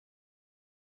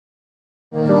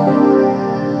Why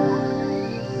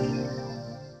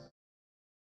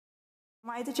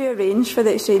did you arrange for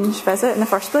the exchange visit in the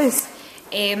first place?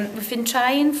 We've been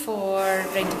trying for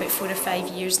around about 4 or 5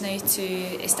 years now to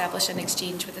establish an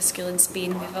exchange with a school in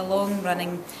Spain. We have a long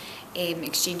running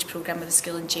exchange programme with a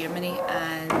school in Germany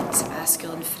and a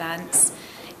school in France.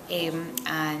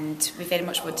 And we very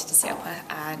much wanted to set up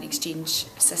an exchange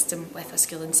system with a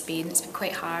school in Spain. It's been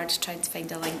quite hard trying to find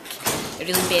a link. It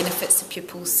really benefits the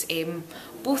pupils,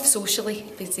 both socially,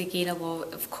 because they gain a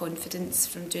lot of confidence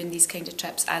from doing these kind of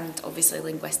trips, and obviously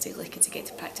linguistically, because they get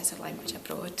to practice a language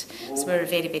abroad. So we're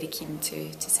very, very keen to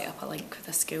set up a link with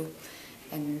a school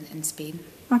in Spain.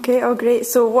 Okay, oh great.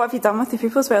 So what have you done with the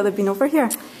pupils while they've been over here?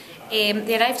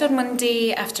 They arrived on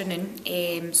Monday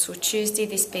afternoon, so Tuesday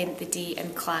they spent the day in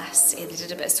class. They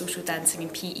did a bit of social dancing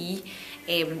and PE,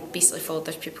 basically followed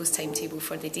their pupils' timetable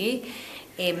for the day.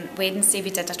 Wednesday we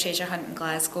did a treasure hunt in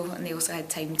Glasgow, and they also had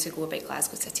time to go about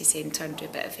Glasgow city centre and do a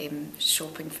bit of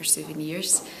shopping for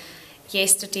souvenirs.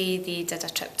 Yesterday they did a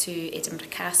trip to Edinburgh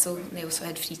Castle, and they also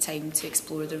had free time to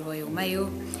explore the Royal Mile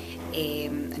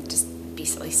and just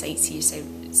basically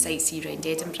sightsee around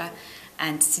Edinburgh.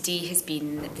 And today has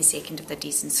been the second of their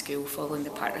days in school, following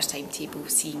the partners' timetable,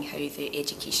 seeing how the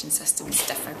education systems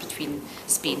differ between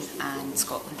Spain and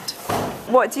Scotland.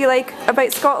 What do you like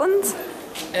about Scotland?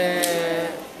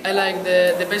 I like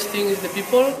the best thing is the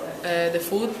people, the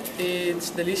food, it's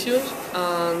delicious,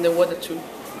 and the water too.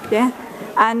 Yeah.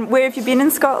 And where have you been in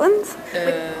Scotland?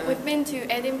 We've been to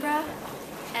Edinburgh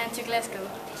and to Glasgow.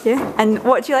 Yeah. And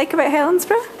what do you like about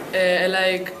Helensburgh? I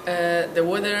like the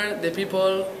weather, the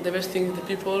people, the best thing is the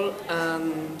people,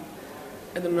 and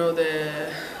I don't know,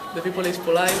 the people is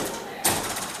polite.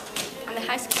 And the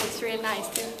high school is really nice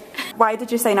too. Why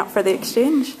did you sign up for the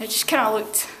exchange? It just kind of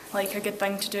looked like a good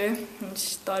thing to do, and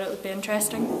just thought it would be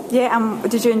interesting. Yeah,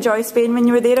 did you enjoy Spain when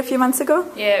you were there a few months ago?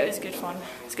 Yeah, it was good fun.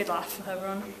 It was a good laugh with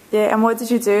everyone. Yeah, and what did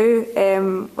you do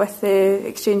with the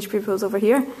exchange pupils over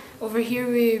here? Over here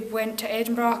we went to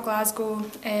Edinburgh, Glasgow,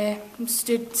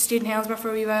 stayed in Helensburgh for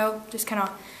a wee while, just kind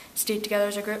of stayed together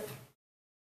as a group.